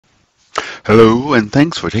Hello, and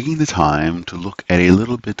thanks for taking the time to look at a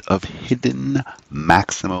little bit of hidden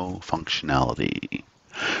Maximo functionality.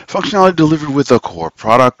 Functionality delivered with a core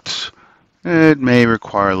product. It may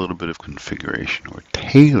require a little bit of configuration or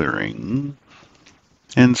tailoring,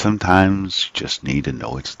 and sometimes you just need to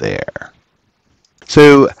know it's there.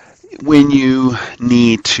 So when you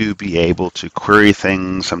need to be able to query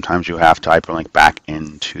things, sometimes you have to hyperlink back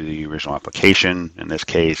into the original application, in this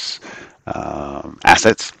case,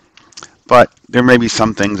 assets. But there may be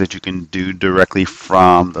some things that you can do directly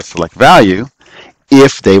from the select value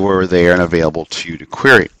if they were there and available to you to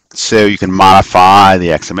query. So you can modify the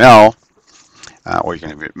XML, or you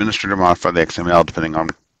can have your administrator modify the XML depending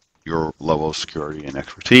on your level of security and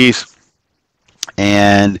expertise,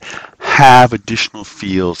 and have additional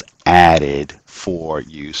fields added for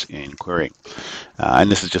use in querying. And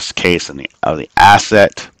this is just a case of the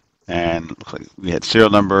asset. And looks like we had serial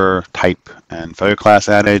number, type, and failure class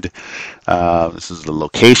added. This is the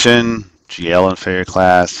location, GL and failure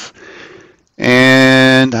class.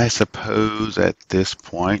 And I suppose at this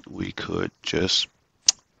point we could just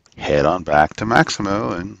head on back to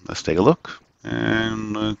Maximo and let's take a look.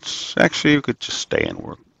 And we could just stay and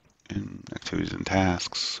work in activities and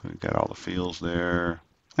tasks. We've got all the fields there.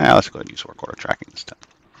 Let's go ahead and use work order tracking this time.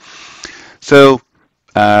 So,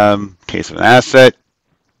 case of an asset.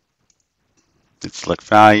 It's select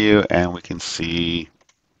value, and we can see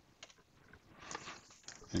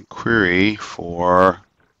and query for,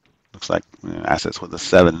 looks like assets with a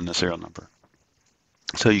 7 in the serial number.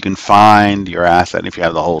 So you can find your asset. If you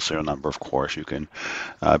have the whole serial number, of course, you can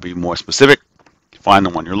be more specific, find the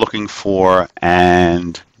one you're looking for,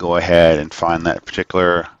 and go ahead and find that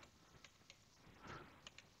particular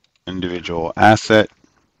individual asset,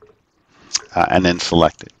 and then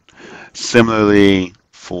select it. Similarly,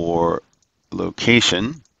 for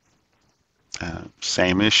location,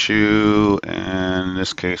 same issue, and in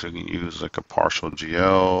this case we can use like a partial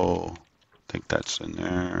GL. I think that's in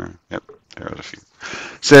there. Yep, there's a few.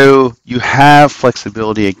 So you have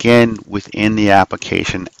flexibility again within the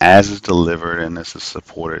application as is delivered, and this is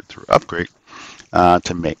supported through upgrade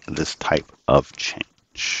to make this type of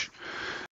change.